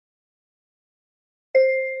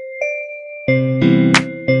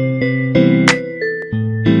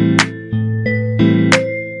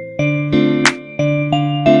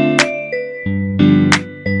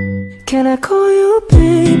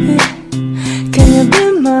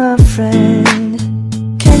friend.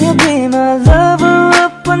 Can you be my lover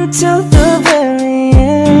up until the very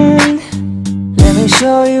end? Let me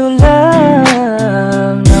show you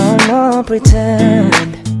love, no pretend.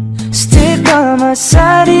 Stick by my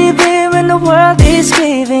side even when the world is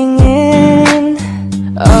giving in.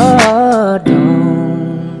 Oh,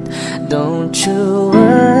 don't you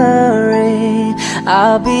worry,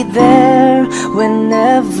 I'll be there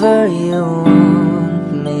whenever you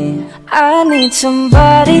want me. I need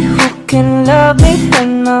somebody who can love me at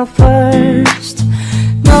my worst.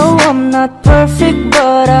 No, I'm not perfect,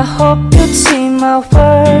 but I hope you'd see my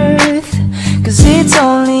worth. Cause it's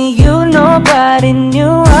only you, nobody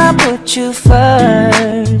knew I put you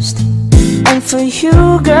first. And for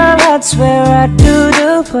you, girl, I'd swear I'd do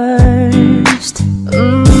the worst.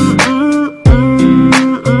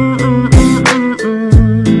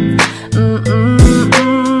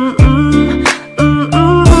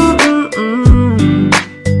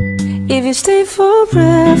 If you stay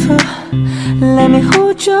forever, let me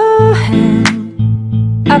hold your hand.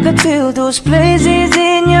 I could feel those places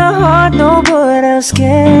in your heart nobody else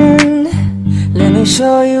can. Let me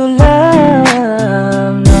show you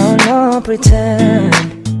love, no pretend.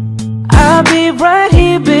 I'll be right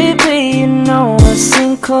here, baby, you know I'll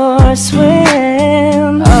sink or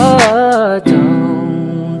swim. Oh,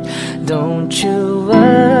 don't you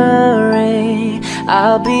worry,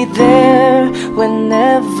 I'll be there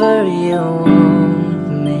whenever you want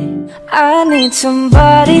me. I need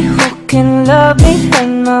somebody who can love me at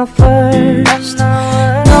my worst.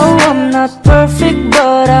 No, I'm not perfect,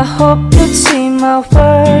 but I hope you'd see my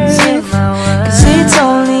worth. Cause it's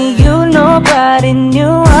only you, nobody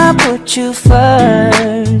knew I put you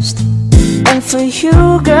first. And for you,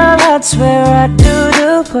 girl, I'd swear I'd do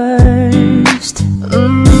the worst.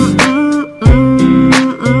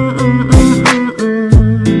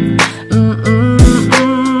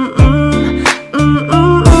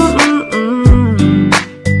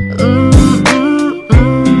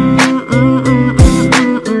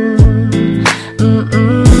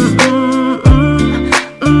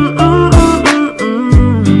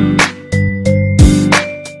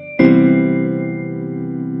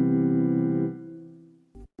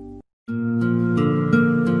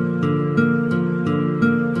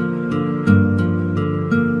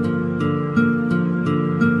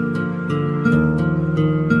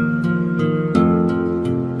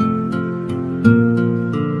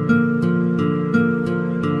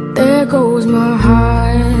 There goes my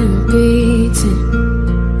heart beating,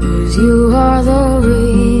 'cause you are the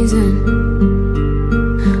reason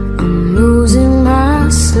I'm losing my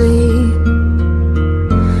sleep.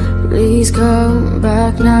 Please come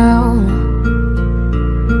back now.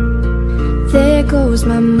 There goes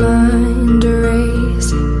my mind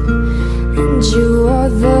racing, and you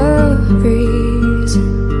are the reason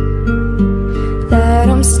that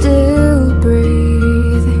I'm still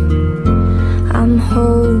breathing. I'm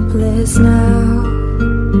hopeless now.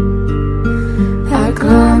 I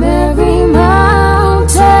climb every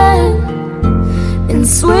mountain and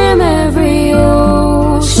swim every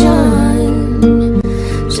ocean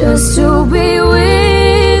just to be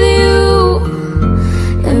with you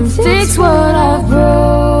and fix what I've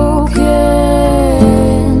broken.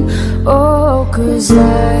 Oh, 'cause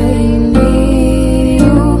I need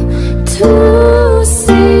you to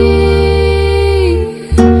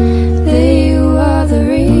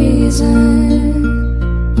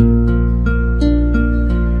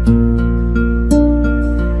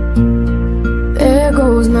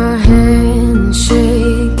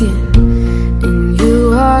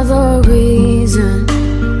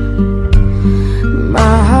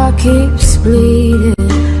keeps bleeding.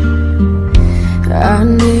 I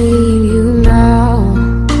need you now.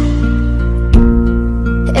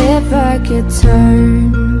 If I could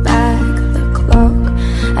turn back the clock,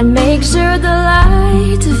 I'd make sure the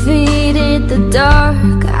light defeated the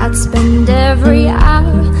dark. I'd spend every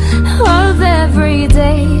hour of every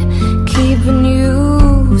day keeping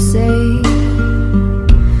you safe.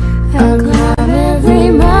 I'd climb every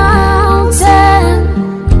mountain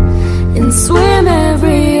and swim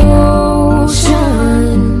every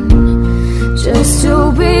ocean just to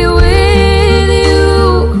be with you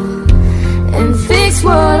and fix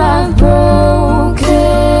what I've broken.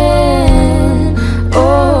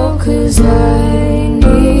 Oh, 'cause I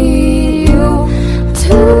need you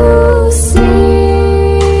to see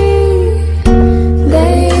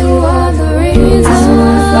that you are the reason.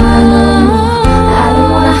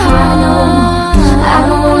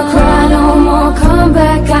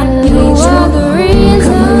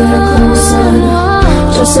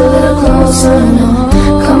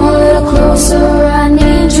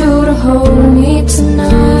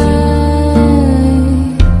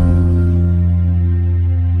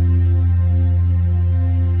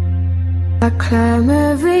 climb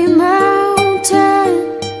every mountain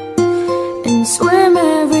and swim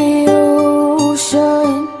every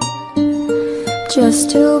ocean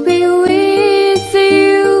just to be with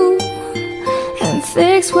you and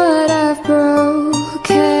fix what I've broken.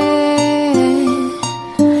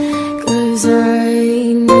 'Cause I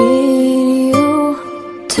need you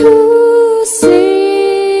to see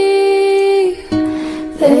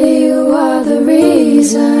that you are the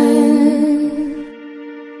reason.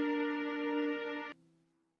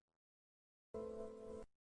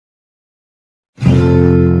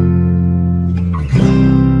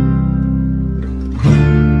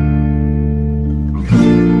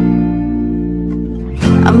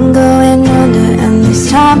 I'm going under, and this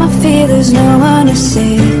time I feel there's no one to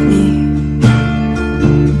save me.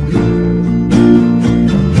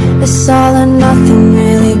 This all or nothing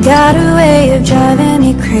really got a way of driving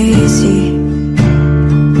me crazy.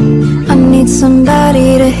 I need somebody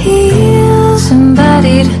to heal,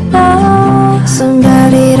 somebody to know,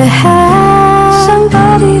 somebody to have,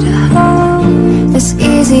 somebody to hold. It's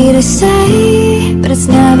easy to say, but it's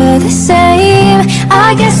never the same. I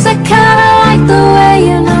guess I kinda like the way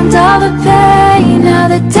you numbed all the pain. Now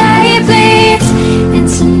the day bleeds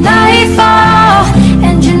into nightfall,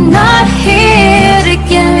 and you're not here to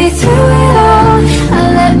get me through it all. I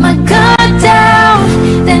let my guard down,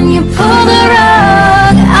 then you pulled the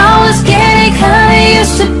rug. I was getting kinda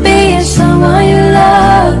used to being someone you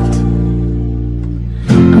loved.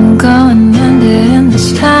 I'm going under, and this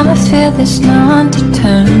time I feel there's no one to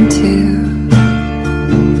turn to.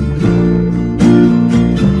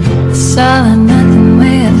 This all or nothing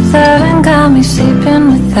way of loving got me sleeping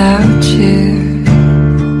without you.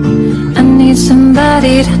 I need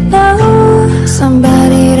somebody to know,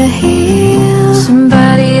 somebody to heal,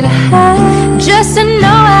 somebody to have, just to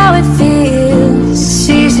know how it feels. It's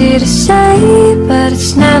easy to say, but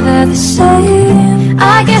it's never the same.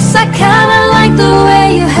 I guess I kinda like the way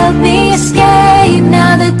you helped me escape.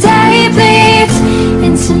 Now the day bleeds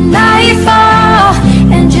into nightfall,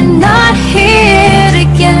 and you're not here to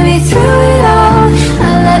get me through it all. I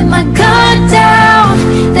let my guard down,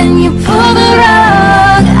 then you pulled the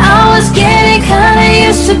rug. I was getting kinda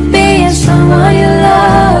used to being someone you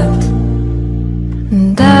loved.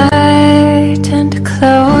 And I tend to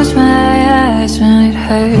close my eyes when it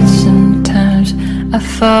hurts. Sometimes I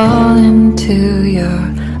fall into your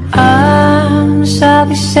arms. I'll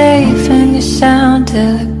be safe in your sound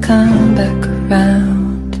till I come back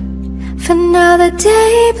around. For now the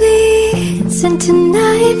day bleeds into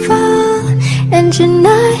nightfall, and you're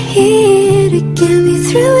not here to get me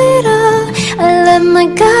through it all. I let my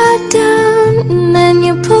guard down, and then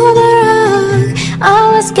you pulled the rug. I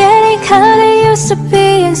was getting kinda used to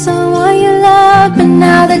being someone you loved. But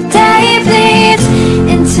now the day bleeds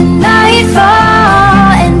into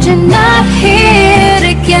nightfall, and you're not here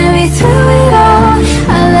to get me through it all.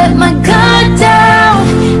 I let my guard down,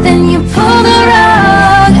 then you pulled the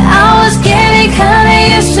rug. I was getting kinda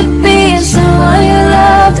used to being someone you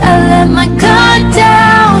loved. I let my guard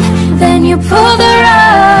down, then you pulled the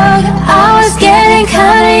rug. I was getting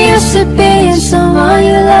kinda used to being someone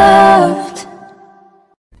you loved.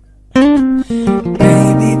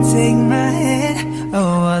 Baby, take my hand.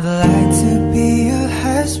 Oh, I'd like to be your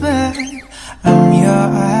husband. I'm your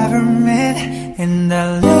Iron Man, and I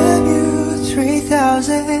love you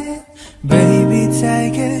 3000. Baby,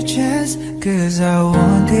 take a chance, 'cause I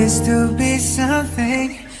want this to be something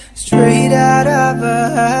straight out of a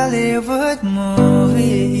Hollywood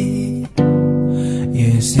movie.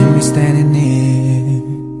 You see me standing here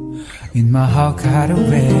in my Hawkeye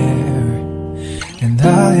wear, and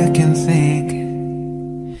all you can think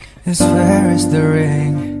is where is the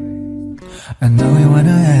ring? I know you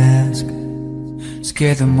wanna ask,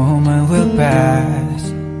 scared the moment will pass.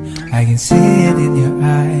 I can see it in your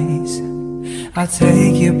eyes, I'll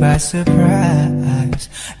take you by surprise.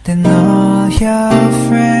 Then all your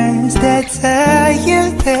friends that tell you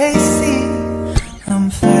they see I'm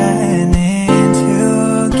planning to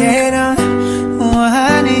get on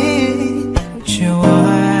one knee, but you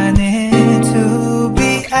wanted to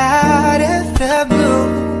be out of the blue.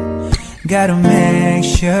 Gotta make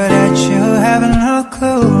sure that you have no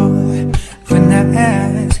clue when I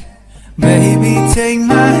ask. Baby, take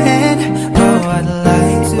my hand. Oh, I'd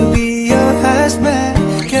like to be your husband,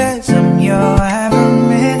 'cause I'm your Iron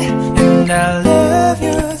Man, and I love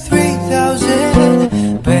you 3000.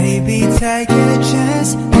 Baby, take a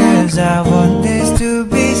chance, 'cause I want this to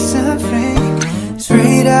be something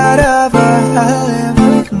straight out of a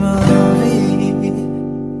Hollywood movie.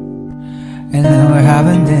 And now we're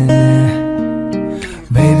having dinner.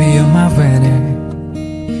 Baby, you're my winner.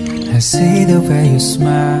 I see the way you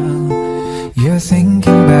smile, You're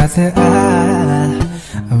thinking about the eye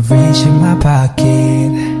of reaching my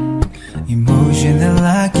pocket, emotional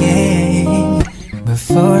locking.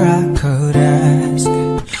 Before I could ask,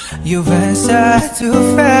 you've answered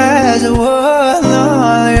too fast. Oh,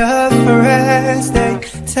 all your friends, they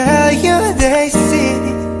tell you they see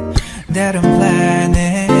that I'm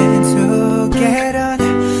planning to get on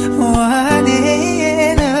one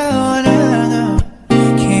end. Oh, no.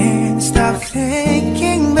 Can't stop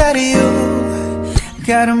thinking about you.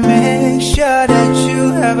 Gotta make sure that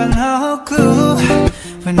you have no clue.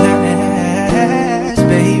 When I ask,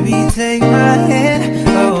 baby, take my hand.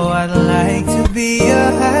 Oh, I'd like to be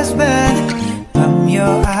your husband. I'm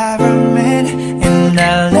your Iron Man, and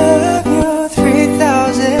I love you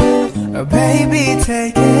 3000. Oh, baby,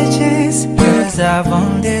 take a chance, 'cause I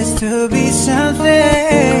want this to be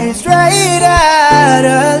something straight out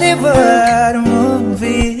of Hollywood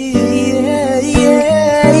movie. Yeah,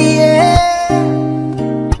 yeah, yeah.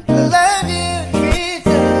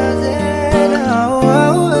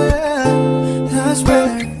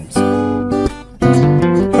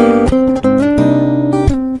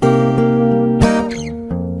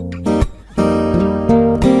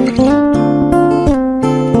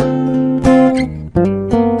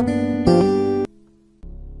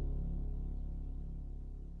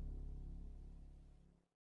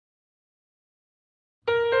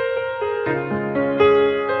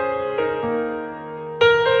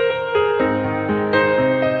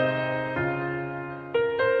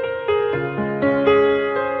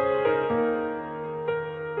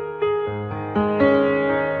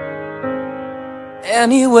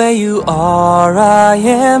 Anywhere you are, I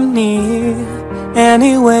am near.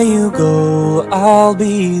 Anywhere you go, I'll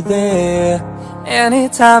be there.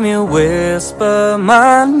 Anytime you whisper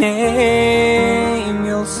my name,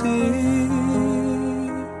 you'll see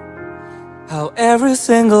how every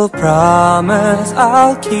single promise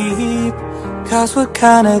I'll keep. 'Cause what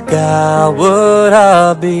kind of guy would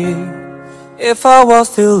I be if I was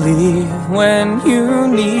to leave when you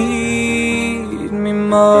need me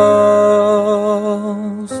most?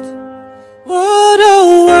 What are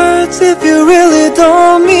words if you really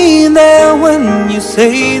don't mean them when you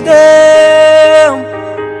say them?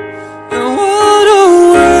 And what are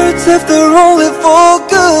words if they're only for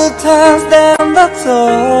good times, then that's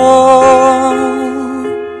all.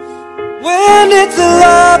 When it's a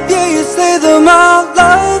lie, yeah, you say them out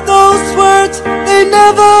loud. Those words, they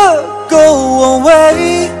never go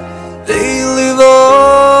away. They live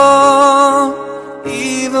on,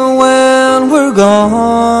 even when we're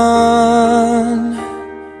gone.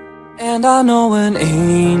 And I know an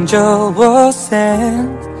angel was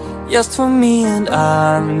sent just for me, and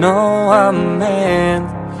I know I'm meant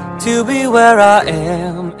to be where I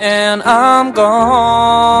am, and I'm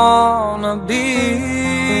gonna be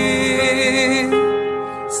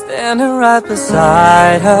standing right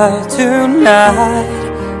beside her tonight.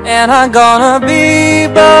 And I'm gonna be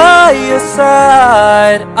by your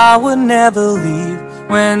side. I would never leave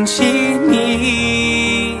when she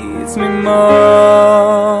needs me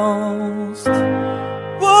most.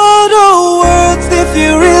 What are words if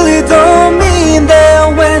you really don't mean them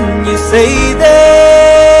when you say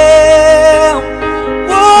them?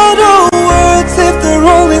 What are words if they're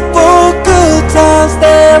only for good times,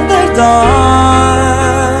 then they're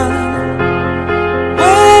done?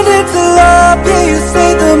 When it's a lie, yeah, you say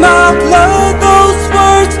them out loud. Those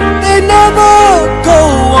words, they never go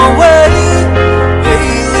away. They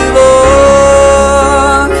live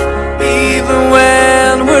on, even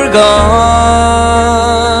when we're gone.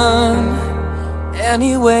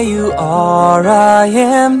 Anywhere you are, I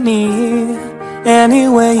am near.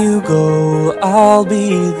 Anywhere you go, I'll be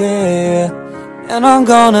there. And I'm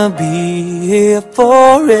gonna be here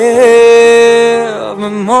forevermore.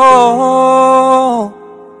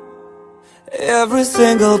 Every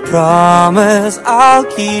single promise I'll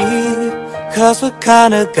keep. 'Cause what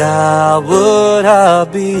kind of guy would I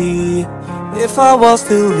be if I was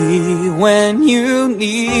to leave when you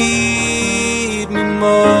need me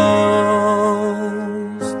most?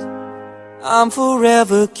 I'm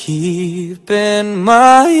forever keeping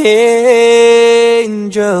my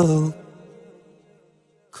angel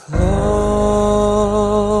close.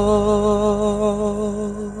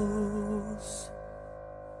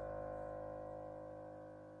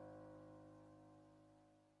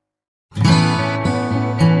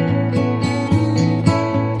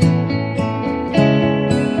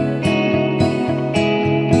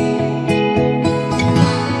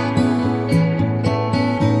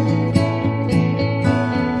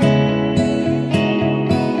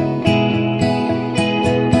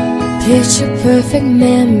 Picture perfect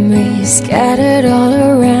memories scattered all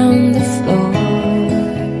around the floor.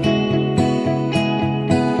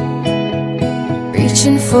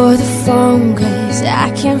 Reaching for the phone 'cause I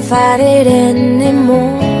can't fight it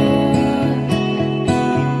anymore.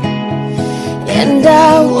 And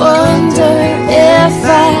I wonder if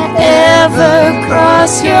I ever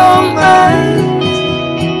cross your mind.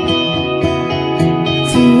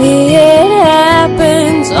 For me it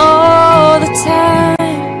happens all the time.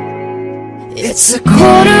 It's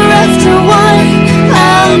 1:15.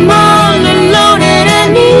 I'm all alone and I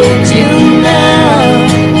need you now.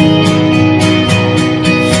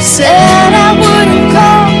 Said I wouldn't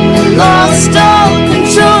call, lost all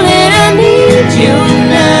control and I need you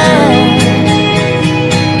now.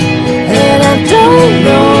 And I don't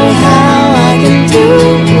know how I can do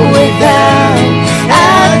without.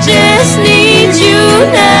 I just need you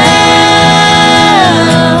now.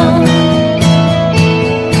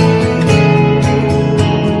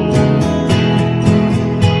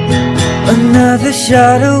 Another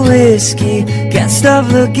shot of whiskey, can't stop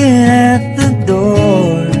looking at the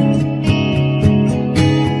door.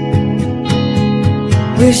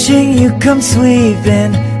 Wishing you'd come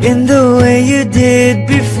sweeping in the way you did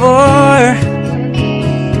before.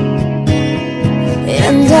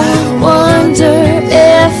 And I wonder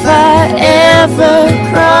if I ever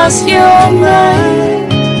cross your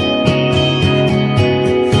mind.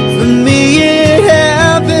 For me it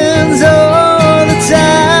happens all the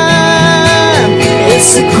time.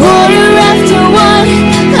 It's 1:15.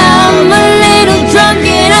 I'm a little drunk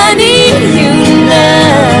and I need you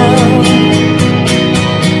now.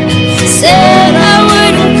 Said I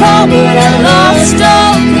wouldn't call, but I lost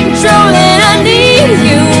all control and I need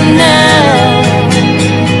you now.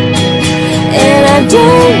 And I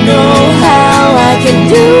don't know how I can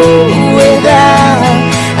do without.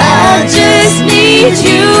 I just need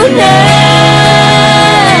you now.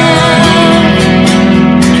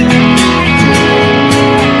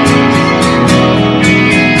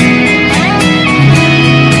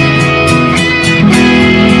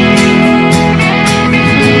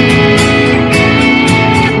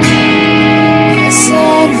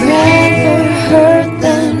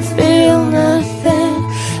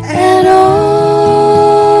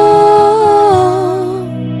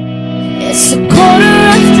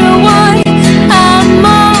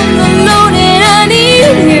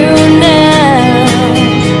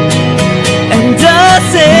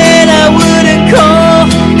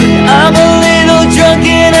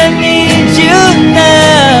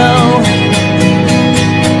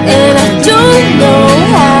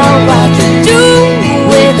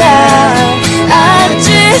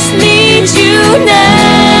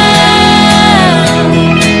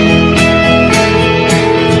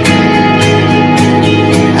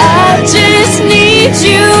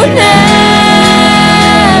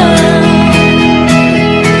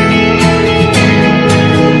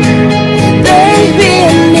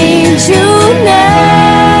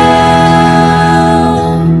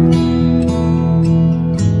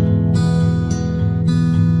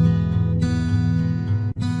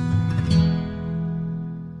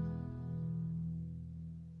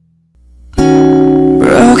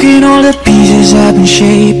 Broken all the pieces I've been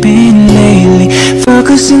shaping lately,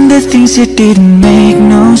 focusing the things that didn't make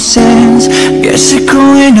no sense. Guess that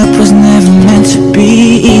growing up was never meant to be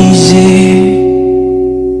easy.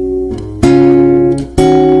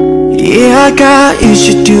 Yeah, I got used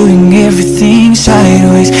to doing everything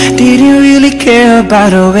sideways. Didn't really care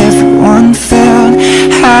about how everyone felt,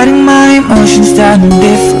 hiding my emotions down in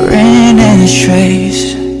different ashtrays.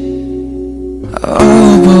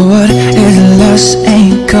 Oh, but what is lost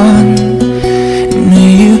ain't gone. No,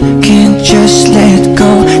 you can't just let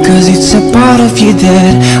go, 'cause it's a part of you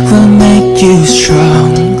that will make you strong.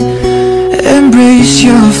 Embrace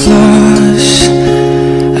your flaws.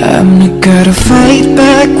 I'm not gonna fight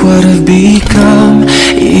back what I've become.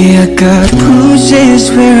 Yeah, I got bruises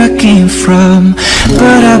where I came from,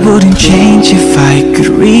 but I wouldn't change if I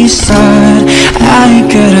could restart. I ain't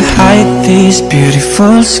gotta hide these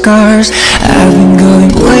beautiful scars. I've been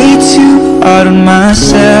going way too hard on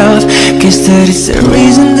myself. Guess that is the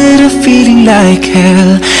reason that I'm feeling like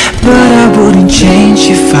hell, but I wouldn't change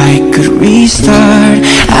if I could restart.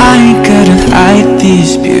 I ain't gotta hide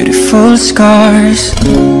these beautiful scars.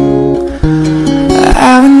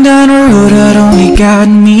 I went down a road that only got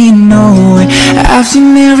me nowhere. I've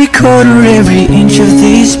seen every corner, every inch of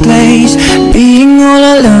this place. Being all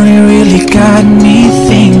alone, it really got me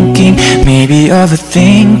thinking, maybe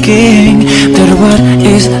overthinking, that what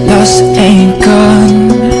is lost ain't gone.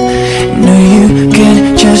 No, you can't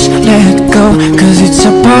just let go, 'cause it's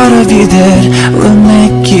a part of you that will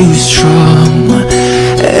make you strong.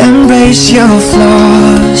 Embrace your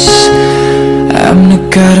flaws. I'm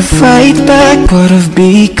not gonna fight back what I've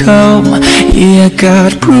become. Yeah, I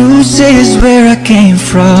got bruises where I came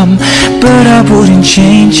from, but I wouldn't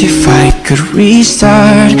change if I could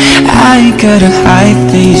restart. I ain't gotta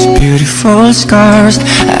hide these beautiful scars.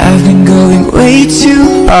 I've been going way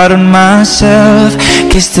too hard on myself.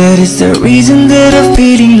 Guess that is the reason that I'm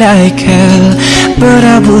feeling like hell. But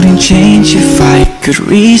I wouldn't change if I could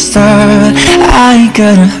restart. I ain't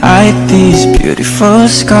gonna hide these beautiful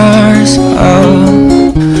scars.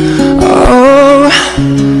 Oh, oh,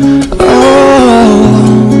 oh,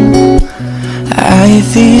 I hide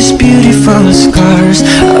these beautiful scars.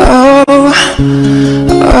 Oh,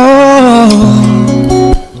 oh,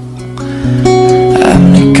 I'm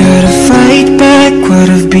not gonna fight back what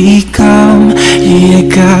I've become. Yeah, I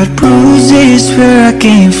got bruises where I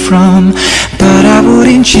came from, but I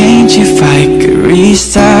wouldn't change if I could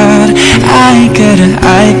restart. I ain't gotta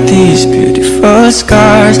hide these beautiful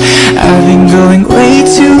scars. I've been going way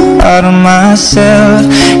too hard on myself.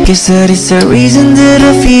 Guess that is the reason that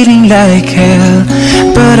I'm feeling like hell.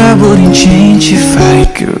 But I wouldn't change if I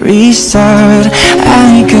could restart. I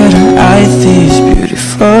ain't gotta hide these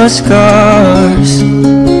beautiful scars.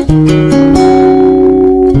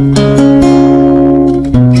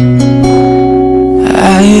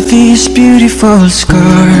 These beautiful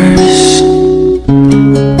scars.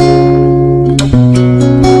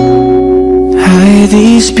 Hide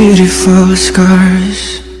these beautiful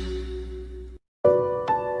scars.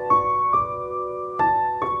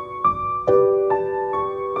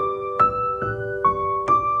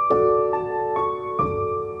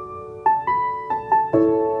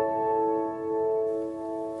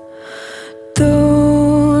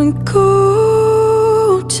 Don't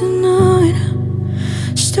go tonight.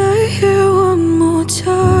 Stay here one more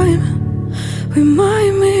time.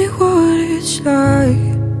 Remind me what it's like,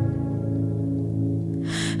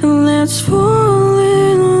 and let's fall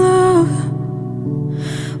in love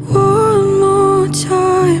one more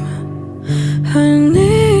time. I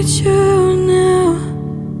need you now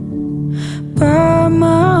by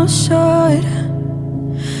my side.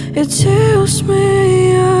 It tears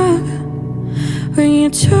me up when you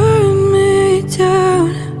turn me down.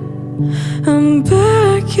 I'm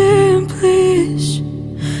begging, please,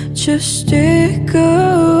 just stick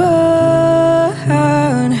around.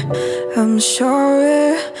 I'm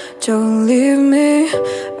sorry, don't leave me.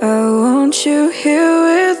 I want you here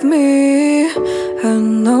with me. I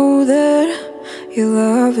know that your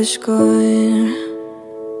love is gone.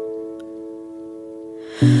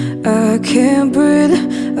 I can't breathe,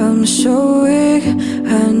 I'm so weak.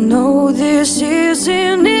 I know this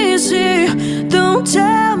isn't easy. Don't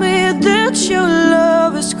tell me that your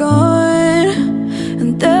love is gone,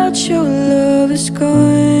 and that your love is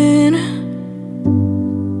gone,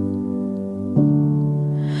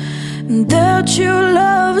 and that your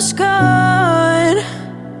love is gone,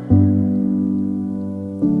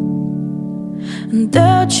 and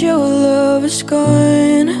that your love is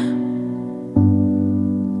gone,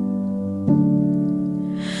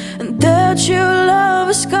 and that your love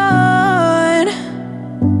is gone,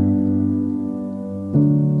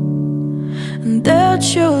 and that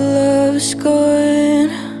your love is gone.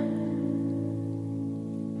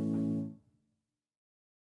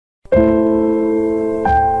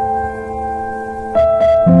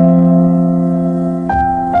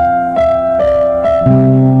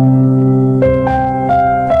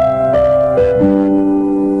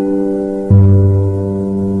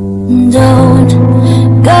 Don't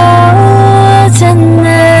go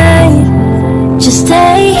tonight. Just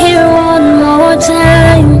stay here one more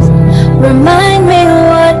time. Remind me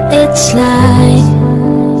what it's like.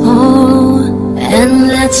 Oh, and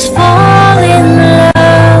let's fall in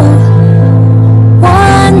love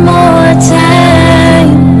one more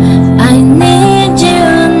time. I need you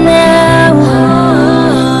now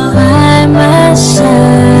by my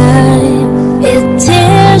side. It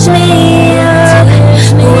tears me up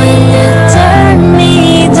when you turn me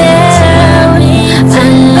down.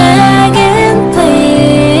 I'm begging,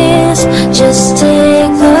 please, just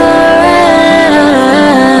stick around.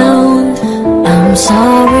 I'm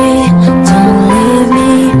sorry, don't leave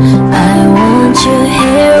me. I want you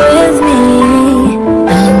here with me. I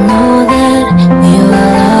know that your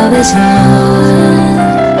love is gone.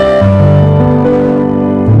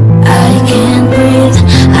 I can't breathe,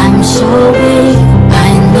 I'm so weak.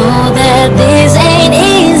 I know that this ain't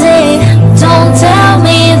easy. Don't tell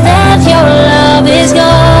me that your love is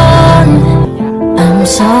gone. I'm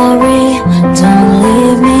sorry, don't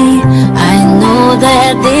leave me. I know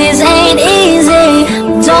that this ain't easy.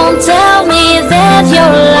 Don't Don't tell me that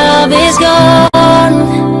your love is gone,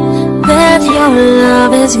 that your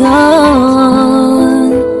love is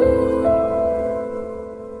gone.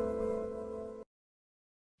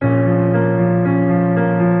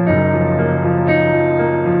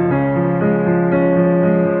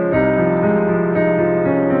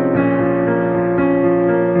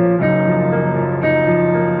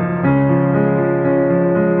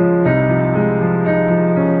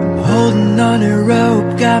 Holding on a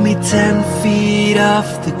rope got me 10 feet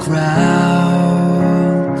off the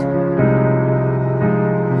ground.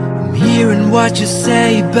 I'm hearing what you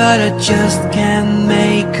say, but I just can't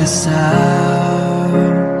make a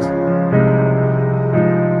sound.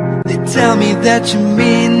 They tell me that you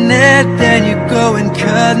mean it, then you go and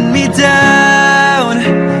cut me down.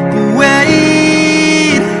 But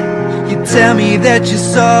wait, you tell me that you're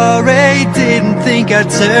sorry, didn't think I'd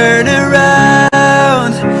turn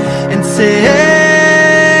around and say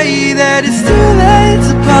that it's too late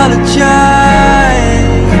to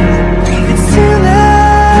apologize. It's too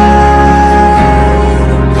late.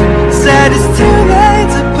 Said it's too late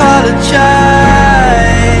to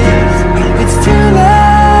apologize. It's too late.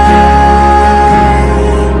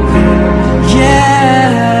 Yeah.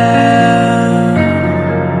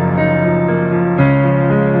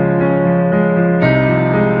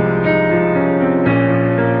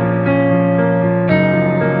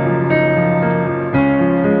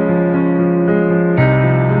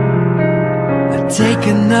 Take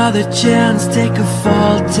another chance, take a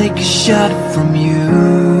fall, take a shot from you.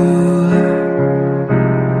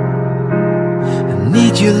 I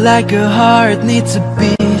need you like a heart needs a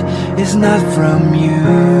beat, it's not from you.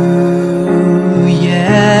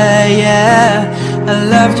 Yeah, yeah, I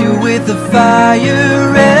loved you with the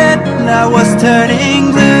fire red, and I was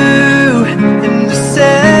turning blue in the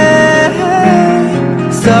sand.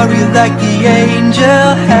 Sorry like the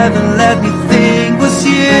angel, heaven let me think was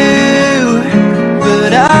you.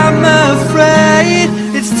 But I'm afraid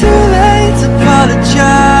it's too late to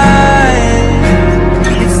apologize.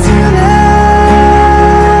 It's too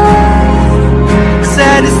late.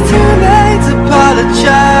 Said it's too late to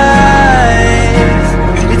apologize.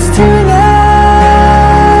 It's too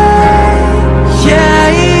late. Yeah,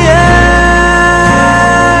 yeah.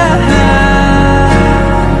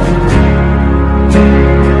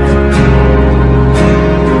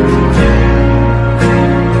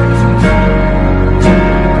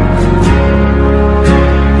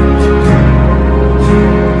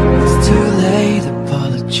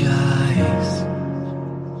 Apologize.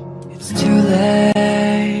 It's too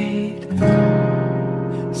late.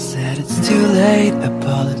 Said it's too late to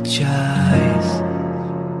apologize.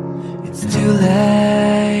 It's too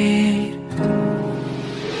late.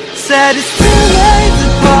 Said it's too late to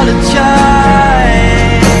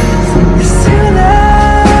apologize. It's too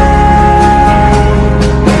late.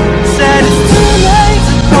 Said it's too late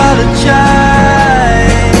to apologize.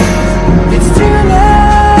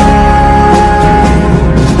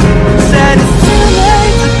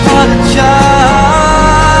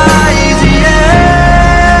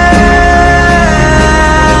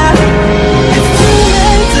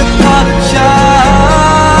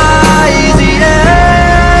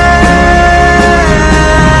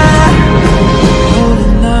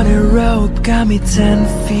 Got me 10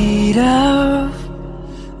 feet off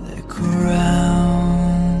the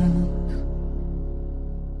ground.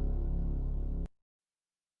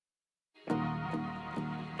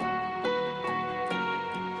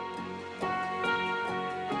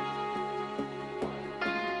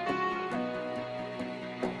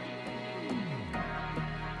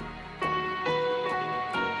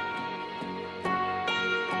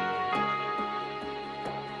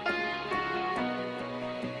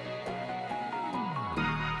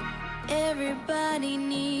 Everybody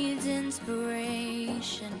needs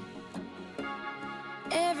inspiration.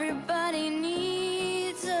 Everybody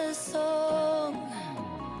needs a song,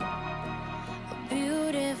 a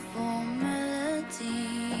beautiful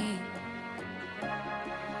melody.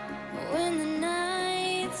 When the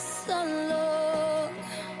nights are long,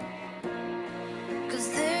 'cause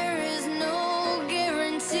there is no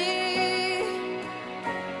guarantee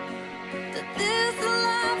that this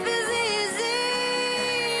life is easy.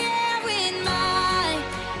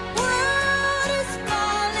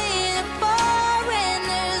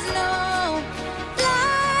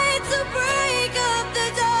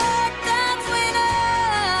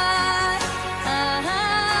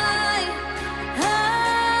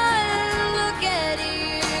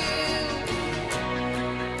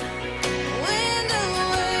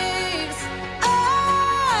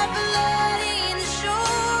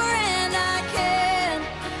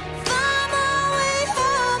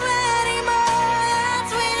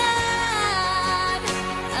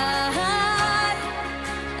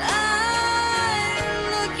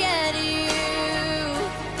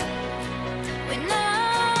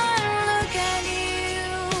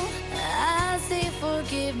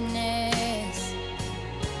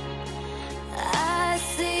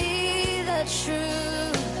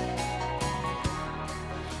 true.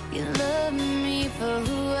 You love me for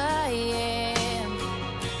who I am,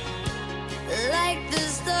 like the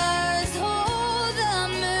stars hold the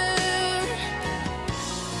moon,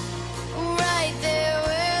 right there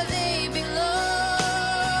where they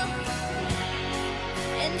belong.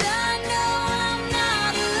 And I know I'm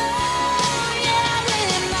not alone. Yeah,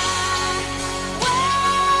 when my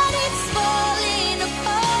world is falling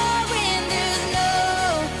apart, when there's no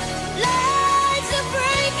light to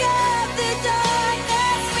break up the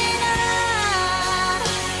darkness, when I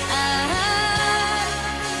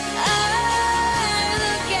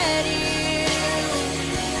look at you.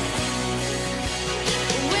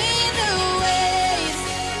 When the waves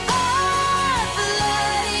are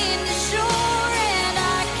flooding the shore and I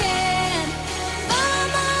can't find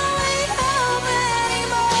my way home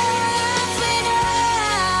anymore, that's when I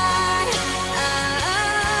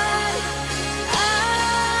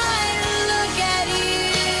look at you.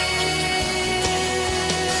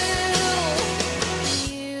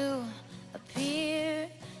 You appear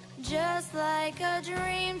just like a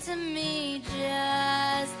dream to me,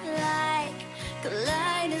 just like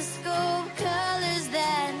kaleidoscope colors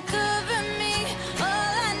that